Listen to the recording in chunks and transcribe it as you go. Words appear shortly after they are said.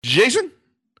Jason,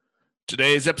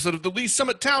 today's episode of the Lee's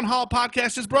Summit Town Hall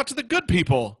podcast is brought to the good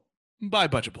people by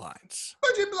Budget Blinds.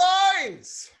 Budget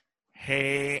Blinds!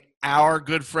 Hey, our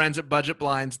good friends at Budget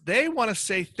Blinds, they want to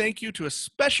say thank you to a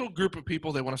special group of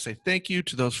people. They want to say thank you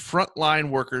to those frontline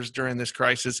workers during this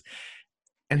crisis.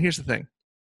 And here's the thing.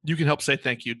 You can help say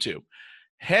thank you too.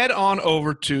 Head on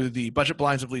over to the Budget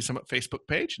Blinds of Lee's Summit Facebook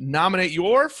page. Nominate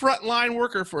your frontline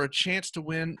worker for a chance to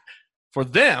win, for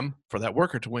that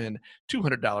worker to win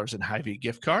 $200 in Hy-Vee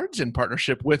gift cards in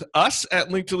partnership with us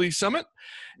at Link to Lee's Summit,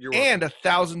 and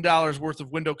 $1,000 worth of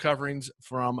window coverings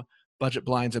from Budget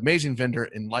Blinds' amazing vendor,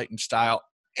 Enlightened Style.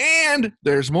 And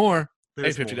there's more. A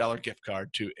 $50 gift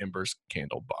card to Ember's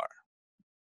Candle Bar.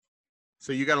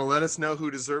 So you got to let us know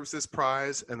who deserves this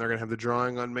prize, and they're going to have the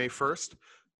drawing on May 1st.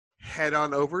 Head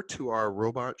on over to our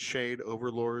Robot Shade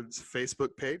Overlords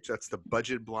Facebook page. That's the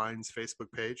Budget Blinds Facebook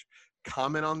page.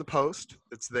 Comment on the post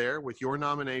that's there with your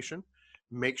nomination.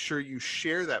 Make sure you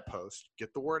share that post.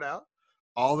 Get the word out.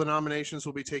 All the nominations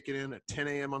will be taken in at 10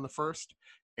 a.m. on the 1st,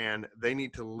 and they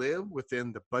need to live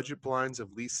within the Budget Blinds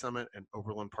of Lee's Summit and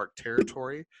Overland Park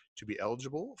territory to be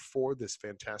eligible for this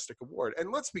fantastic award.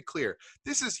 And let's be clear,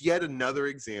 this is yet another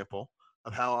example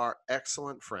of how our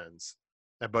excellent friends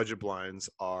at Budget Blinds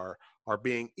are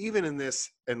being, even in this,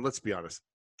 and let's be honest,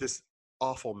 this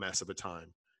awful mess of a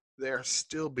time, they're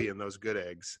still being those good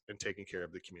eggs and taking care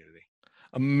of the community.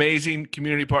 Amazing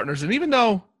community partners. And even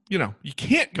though, you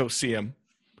can't go see them,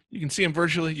 you can see them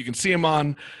virtually. You can see them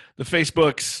on the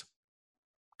Facebooks.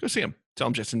 Go see them. Tell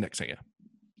them Jason Nick sent you.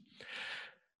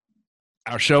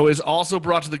 Our show is also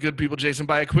brought to the good people, Jason,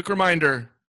 by a quick reminder.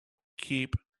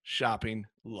 Keep shopping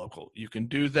local. You can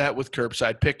do that with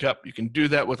curbside pickup. You can do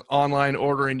that with online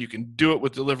ordering. You can do it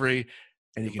with delivery.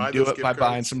 And you can do it by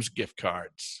buying some gift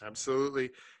cards.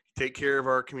 Absolutely. Take care of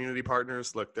our community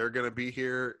partners. Look, they're going to be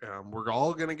here. We're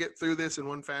all going to get through this in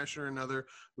one fashion or another.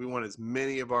 We want as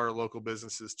many of our local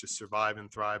businesses to survive and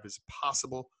thrive as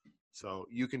possible. So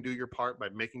you can do your part by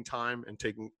making time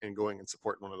and going and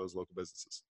supporting one of those local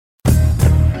businesses.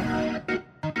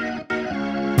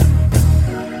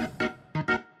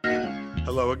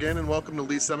 Hello again, and welcome to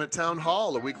Lee's Summit Town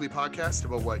Hall, a weekly podcast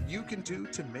about what you can do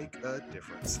to make a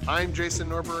difference. I'm Jason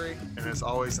Norbury, and as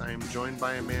always, I am joined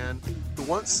by a man who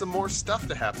wants some more stuff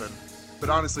to happen, but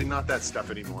honestly, not that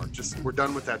stuff anymore. Just, we're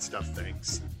done with that stuff,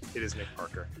 thanks. It is Nick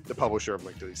Parker, the publisher of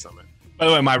Link to Lee's Summit. By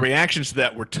the way, my reactions to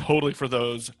that were totally for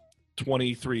those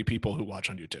 23 people who watch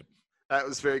on YouTube. That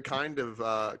was very kind of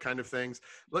things.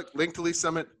 Look, Link to Lee's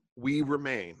Summit, we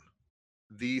remain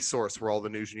the source for all the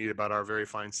news you need about our very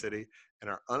fine city, and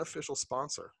our unofficial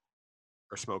sponsor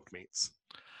are Smoked Meats.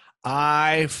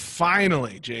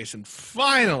 Jason,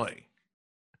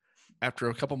 after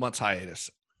a couple months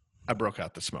hiatus, I broke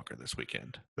out the smoker this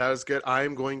weekend. That was good.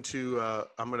 I'm going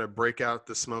to break out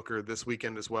the smoker this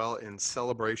weekend as well in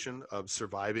celebration of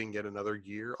surviving yet another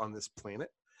year on this planet.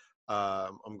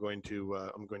 I'm going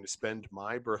to spend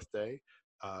my birthday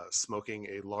smoking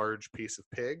a large piece of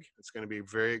pig. It's going to be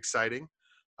very exciting.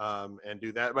 And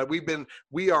do that. But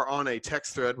we are on a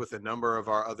text thread with a number of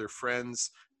our other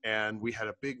friends, and we had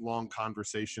a big, long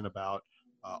conversation about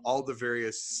all the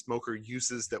various smoker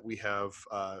uses that we have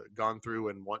gone through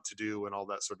and want to do and all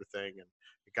that sort of thing. And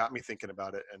it got me thinking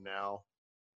about it. And now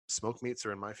smoked meats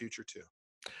are in my future too.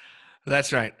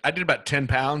 That's right. I did about 10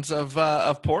 pounds of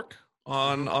pork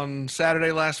on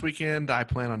Saturday last weekend. I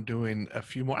plan on doing a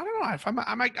few more. I don't know if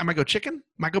I might go chicken.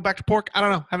 Might go back to pork. I don't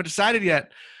know. Haven't decided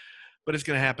yet. But it's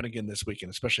going to happen again this weekend,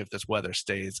 especially if this weather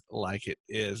stays like it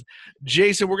is.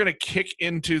 Jason, we're going to kick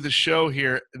into the show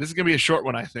here. This is going to be a short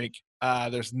one, I think.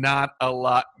 There's not a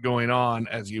lot going on,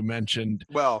 as you mentioned.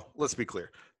 Well, let's be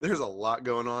clear. There's a lot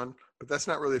going on, but that's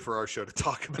not really for our show to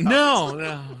talk about. No.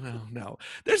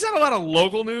 There's not a lot of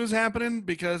local news happening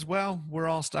because, well, we're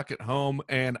all stuck at home.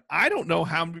 And I don't know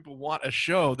how many people want a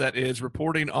show that is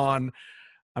reporting on,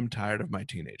 I'm tired of my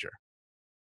teenager.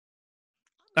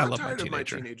 I'm not tired of my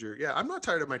teenager. Yeah, I'm not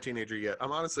tired of my teenager yet.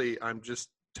 I'm just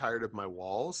tired of my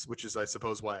walls, which is, I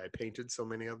suppose, why I painted so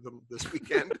many of them this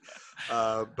weekend.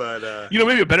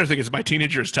 Maybe a better thing is my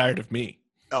teenager is tired of me.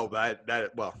 Oh,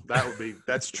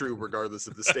 that's true regardless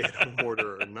of the stay-at-home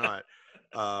order or not,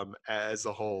 as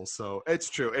a whole. So it's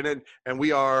true. And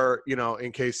we are,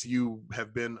 in case you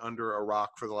have been under a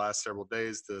rock for the last several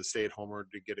days, the stay-at-home order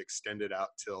did get extended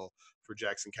out for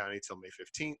Jackson County till May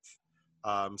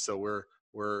 15th. So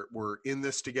we're in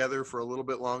this together for a little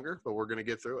bit longer, but we're going to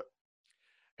get through it.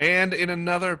 And in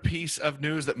another piece of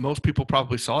news that most people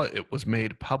probably saw, it was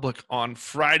made public on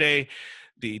Friday.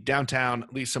 The Downtown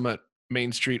Lee's Summit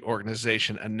Main Street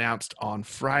organization announced on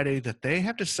Friday that they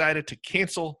have decided to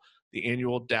cancel the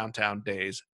annual Downtown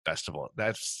Days festival.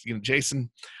 That's, Jason,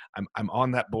 I'm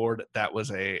on that board. That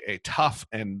was a tough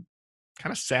and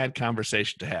kind of sad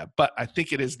conversation to have, but I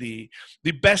think it is the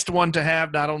best one to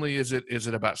have. Not only is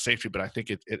it about safety, but I think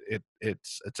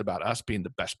it's about us being the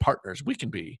best partners we can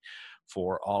be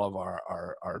for all of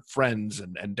our friends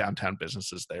and downtown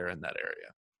businesses there in that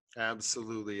area.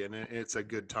 Absolutely, and it's a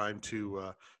good time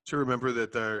to remember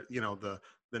that the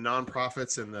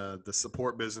nonprofits and the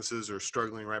support businesses are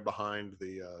struggling right behind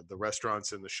the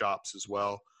restaurants and the shops as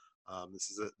well.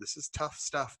 This is tough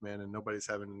stuff, man, and nobody's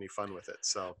having any fun with it.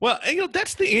 So, well,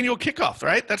 that's the annual kickoff,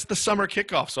 right? That's the summer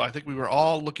kickoff. So I think we were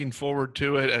all looking forward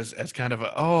to it as kind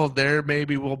of there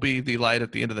maybe will be the light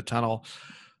at the end of the tunnel.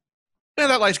 And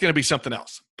that light's going to be something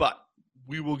else, but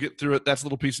we will get through it. That's a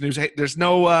little piece of news. Hey, there's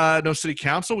no city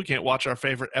council. We can't watch our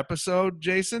favorite episode,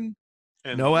 Jason.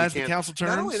 and No, as the council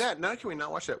turns. Not only that, not can we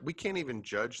not watch that? We can't even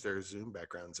judge their Zoom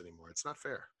backgrounds anymore. It's not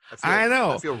fair. I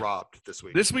know. I feel robbed this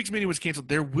week. This week's meeting was canceled.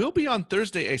 There will be on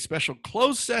Thursday a special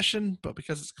closed session, but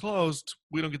because it's closed,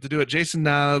 we don't get to do it. Jason,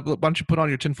 why don't you put on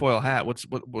your tinfoil hat?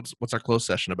 What's our closed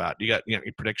session about? You got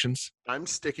any predictions? I'm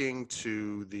sticking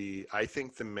to I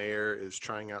think the mayor is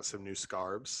trying out some new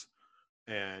scarves,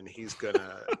 and he's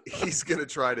gonna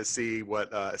try to see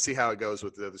how it goes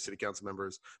with the other city council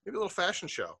members. Maybe a little fashion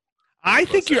show. I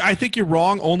think you're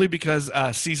wrong only because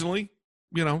seasonally,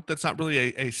 that's not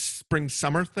really a spring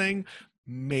summer thing.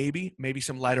 Maybe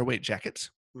some lighter weight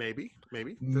jackets.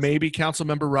 Maybe council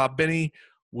member Rob Benny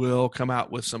will come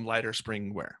out with some lighter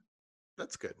spring wear.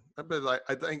 That's good. But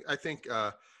I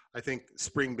think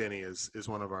Spring Benny is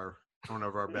one of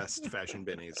our best fashion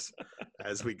bennies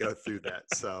as we go through that.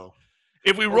 So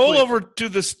if we roll over to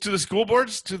the school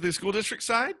boards, to the school district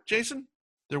side, Jason,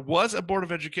 there was a Board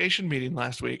of Education meeting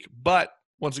last week, but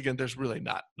once again, there's really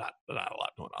not a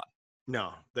lot going on.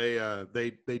 No, they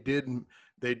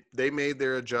made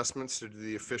their adjustments to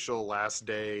the official last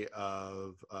day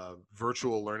of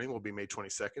virtual learning will be May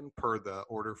 22nd per the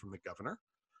order from the governor.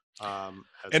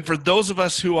 And for those of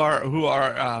us who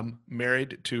are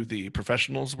married to the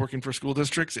professionals working for school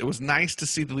districts, it was nice to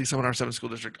see that at least someone in our 7th school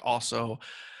district also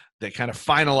they kind of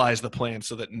finalized the plan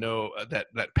so that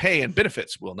that pay and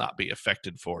benefits will not be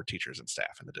affected for teachers and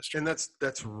staff in the district. And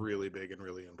that's really big and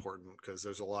really important because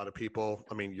there's a lot of people,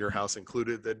 I mean, your house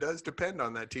included, that does depend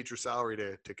on that teacher salary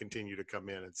to continue to come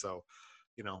in. And so,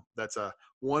 that's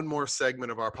one more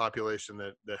segment of our population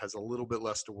that has a little bit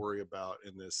less to worry about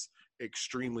in this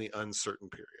extremely uncertain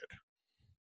period.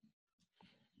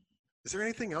 Is there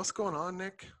anything else going on,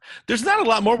 Nick? There's not a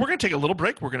lot more. We're going to take a little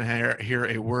break. We're going to hear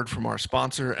a word from our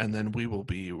sponsor, and then we will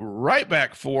be right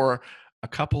back for a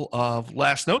couple of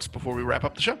last notes before we wrap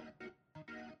up the show.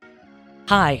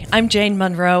 Hi, I'm Jane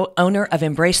Monroe, owner of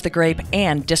Embrace the Grape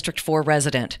and District 4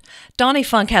 resident. Donnie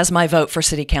Funk has my vote for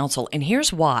City Council, and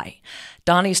here's why.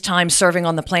 Donnie's time serving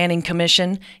on the Planning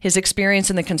Commission, his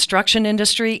experience in the construction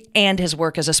industry, and his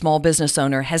work as a small business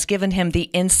owner has given him the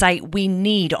insight we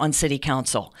need on City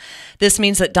Council. This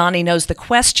means that Donnie knows the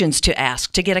questions to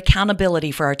ask to get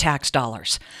accountability for our tax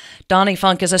dollars. Donnie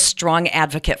Funk is a strong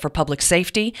advocate for public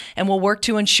safety and will work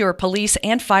to ensure police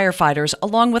and firefighters,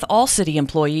 along with all city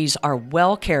employees, are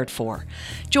well cared for.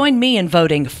 Join me in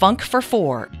voting Funk for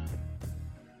 4.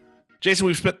 Jason,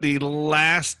 we've spent the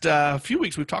last few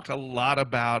weeks, we've talked a lot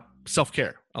about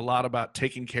self-care, a lot about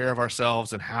taking care of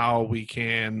ourselves and how we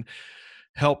can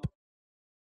help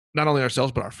not only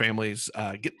ourselves but our families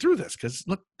get through this. Because,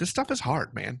 look, this stuff is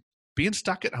hard, man. Being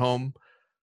stuck at home,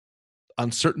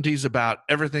 uncertainties about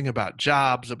everything, about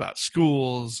jobs, about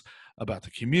schools, about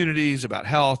the communities, about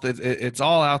health. It's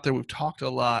all out there. We've talked a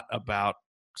lot about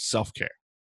self-care.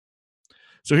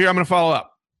 So here I'm going to follow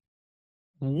up.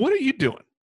 What are you doing?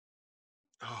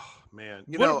 Oh man,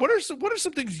 what are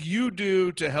some things you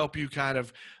do to help you kind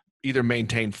of either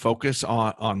maintain focus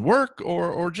on work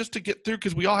or just to get through?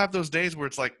 Because we all have those days where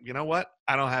it's like, you know what,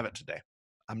 I don't have it today.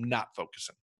 I'm not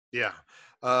focusing. Yeah,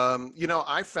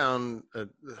 I found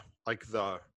like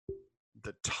the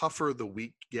tougher the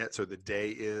week gets or the day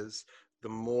is, the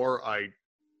more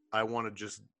I want to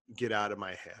just get out of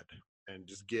my head and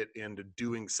just get into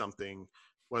doing something.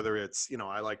 Whether it's,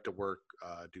 I like to work,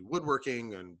 do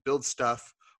woodworking and build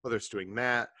stuff, whether it's doing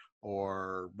that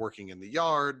or working in the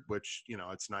yard, which,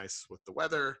 it's nice with the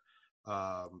weather.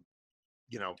 I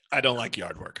don't like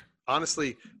yard work.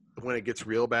 Honestly, when it gets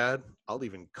real bad, I'll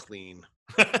even clean.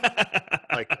 When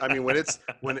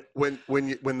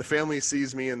the family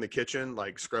sees me in the kitchen,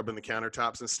 like scrubbing the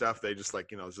countertops and stuff, they just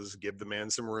just give the man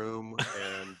some room,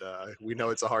 and we know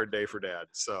it's a hard day for Dad.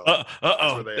 So,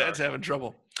 Dad's having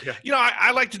trouble. Yeah.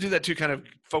 I like to do that too. Kind of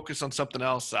focus on something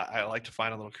else. I like to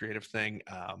find a little creative thing.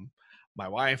 my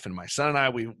wife and my son and I,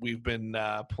 we've been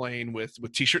playing with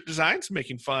t-shirt designs,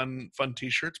 making fun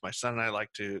t-shirts. My son and I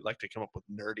like to come up with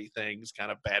nerdy things,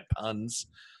 kind of bad puns.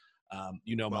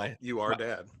 You are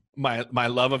dad. My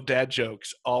love of dad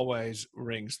jokes always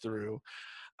rings through.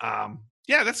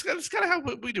 Yeah, that's kind of how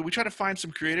we do. We try to find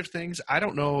some creative things. I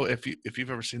don't know if you've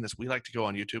ever seen this. We like to go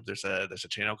on YouTube. There's a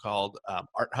channel called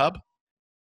Art Hub.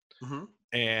 Mm-hmm.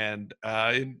 And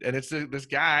it's this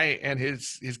guy and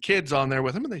his kids on there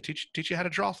with him, and they teach you how to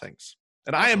draw things.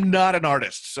 And I am not an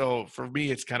artist, so for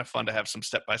me, it's kind of fun to have some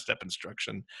step-by-step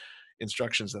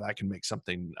instructions that I can make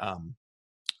something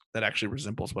that actually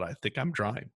resembles what I think I'm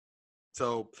drawing.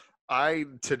 So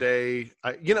you've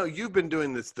been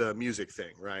doing the music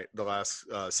thing, right? The last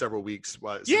several weeks.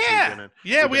 We had a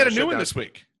new one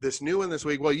this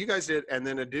week. Well, you guys did, and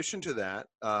then in addition to that,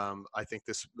 I think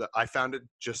I found it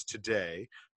just today,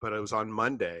 but it was on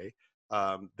Monday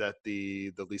that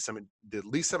the Lee Summit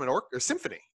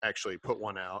Symphony actually put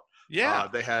one out. Yeah,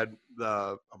 they had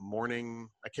a morning.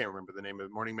 I can't remember the name of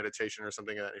it, morning meditation or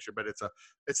something of that nature. But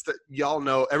y'all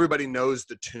know, everybody knows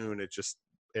the tune.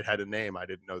 It had a name. I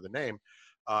didn't know the name,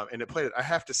 and it played it. I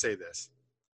have to say this: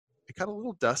 it got a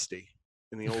little dusty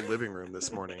in the old living room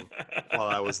this morning while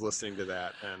I was listening to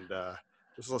that, and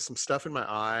there's some stuff in my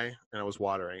eye, and I was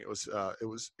watering. It was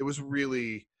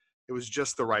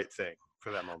just the right thing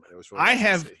for that moment. It was really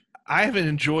I have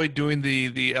enjoyed doing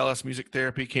the LS Music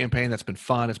Therapy campaign. That's been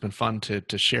fun. It's been fun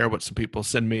to share what some people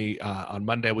send me. On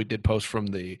Monday, we did post from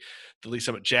the Lee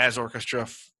Summit Jazz Orchestra.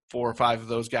 4 or 5 of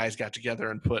those guys got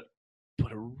together and put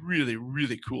a really,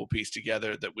 really cool piece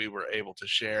together that we were able to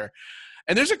share.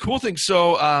 And there's a cool thing.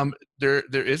 So there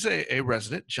is a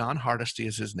resident, John Hardesty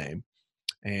is his name,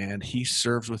 and he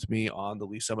serves with me on the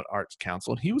Lee Summit Arts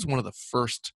Council. And he was one of the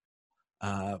first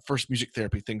music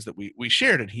therapy things that we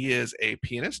shared. And he is a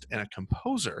pianist and a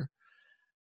composer.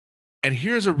 And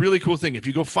here's a really cool thing. If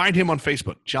you go find him on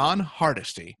Facebook, John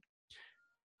Hardesty,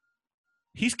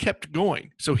 he's kept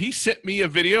going. So he sent me a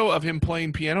video of him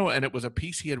playing piano, and it was a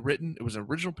piece he had written. It was an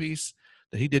original piece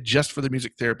that he did just for the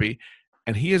music therapy.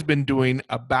 And he has been doing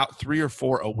about 3 or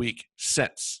 4 a week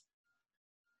since.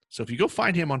 So if you go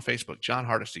find him on Facebook, John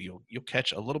Hardesty, you'll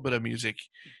catch a little bit of music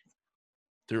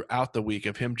throughout the week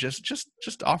of him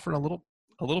just offering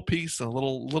a little piece, a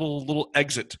little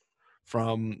exit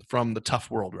from the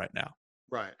tough world right now.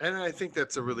 Right, and I think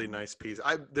that's a really nice piece.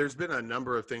 There's been a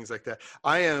number of things like that.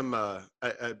 I am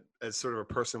as sort of a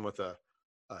person with a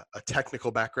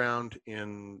technical background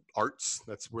in arts.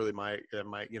 That's really my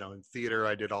in theater.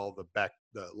 I did all the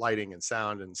lighting and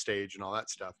sound and stage and all that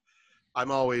stuff.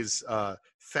 I'm always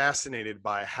fascinated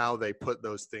by how they put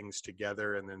those things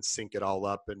together and then sync it all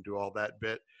up and do all that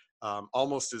bit.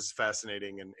 Almost as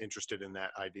fascinating and interested in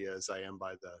that idea as I am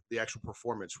by the actual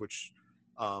performance, which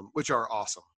are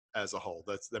awesome as a whole.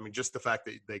 Just the fact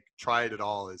that they tried it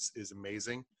all is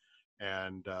amazing.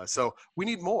 And so we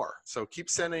need more. So keep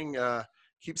sending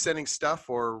stuff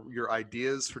or your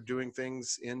ideas for doing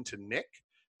things into Nick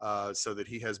so that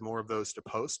he has more of those to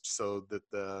post, so that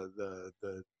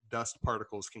the dust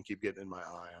particles can keep getting in my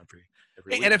eye every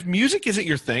week. And if music isn't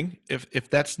your thing, if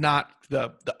that's not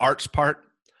the arts part,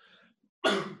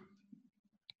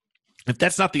 if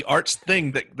that's not the arts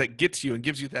thing that gets you and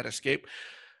gives you that escape,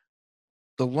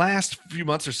 the last few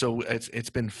months or so, it's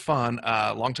been fun.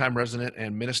 Longtime resident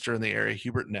and minister in the area,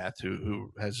 Hubert Neth,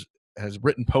 who has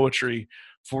written poetry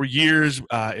for years.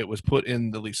 It was put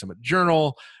in the Lee Summit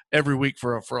Journal every week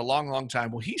for a long, long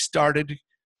time. Well, he started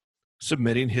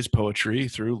submitting his poetry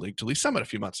through Link to Lee Summit a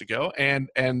few months ago, and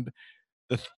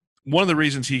one of the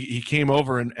reasons he came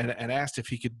over and asked if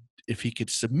he could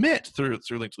submit through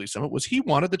Link to Lee Summit was he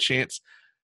wanted the chance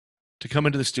to come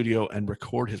into the studio and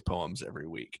record his poems every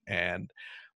week. And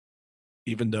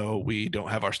even though we don't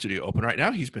have our studio open right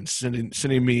now, he's been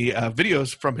sending me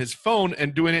videos from his phone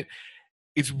and doing it.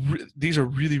 These are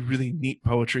really, really neat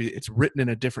poetry. It's written in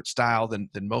a different style than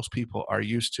most people are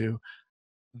used to.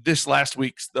 This last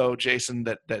week's, though, Jason,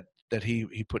 that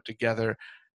he put together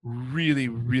really,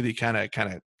 really kind of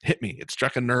hit me. It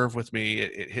struck a nerve with me.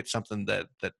 It hit something that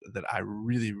I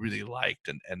really, really liked,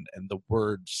 and the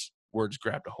words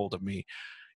grabbed a hold of me.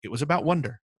 It was about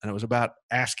wonder, and it was about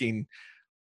asking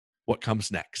what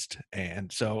comes next.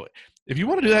 And so if you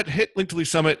want to do that, hit Link to Lee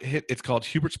Summit. It's called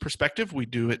Hubert's Perspective. We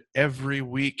do it every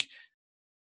week.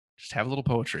 Just have a little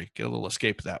poetry, get a little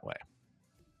escape that way.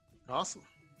 Awesome.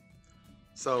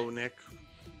 So Nick,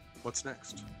 what's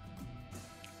next?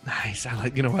 Nice. I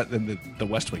like. You know what? Then the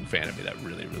West Wing fan of me, that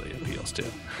really, really appeals too.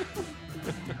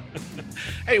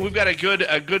 Hey, we've got a good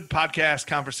podcast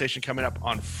conversation coming up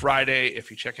on Friday.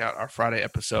 If you check out our Friday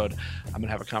episode, I'm going to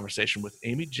have a conversation with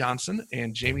Amy Johnson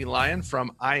and Jamie Lyon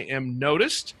from I Am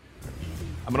Noticed.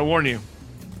 I'm going to warn you,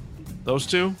 those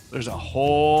two, there's a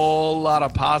whole lot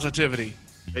of positivity.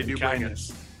 They do bring it.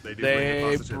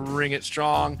 They bring it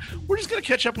strong. We're just going to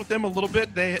catch up with them a little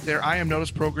bit. Their I Am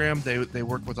Noticed program, they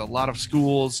work with a lot of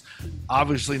schools.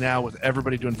 Obviously now with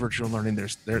everybody doing virtual learning,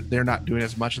 they're not doing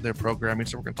as much of their programming,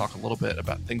 so we're going to talk a little bit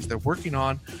about things they're working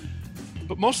on.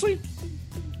 But mostly,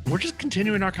 we're just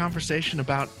continuing our conversation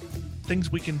about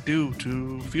things we can do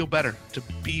to feel better, to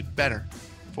be better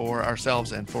for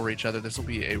ourselves and for each other. This will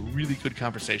be a really good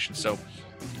conversation. So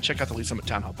check out the Lead Summit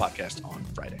Town Hall podcast on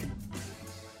Friday.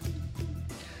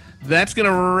 That's going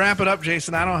to wrap it up,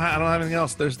 Jason. I don't have anything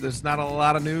else. There's not a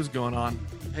lot of news going on.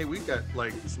 Hey, we've got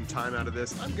like some time out of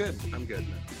this. I'm good.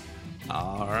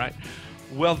 All right.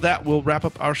 Well, that will wrap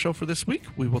up our show for this week.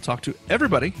 We will talk to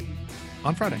everybody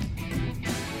on Friday.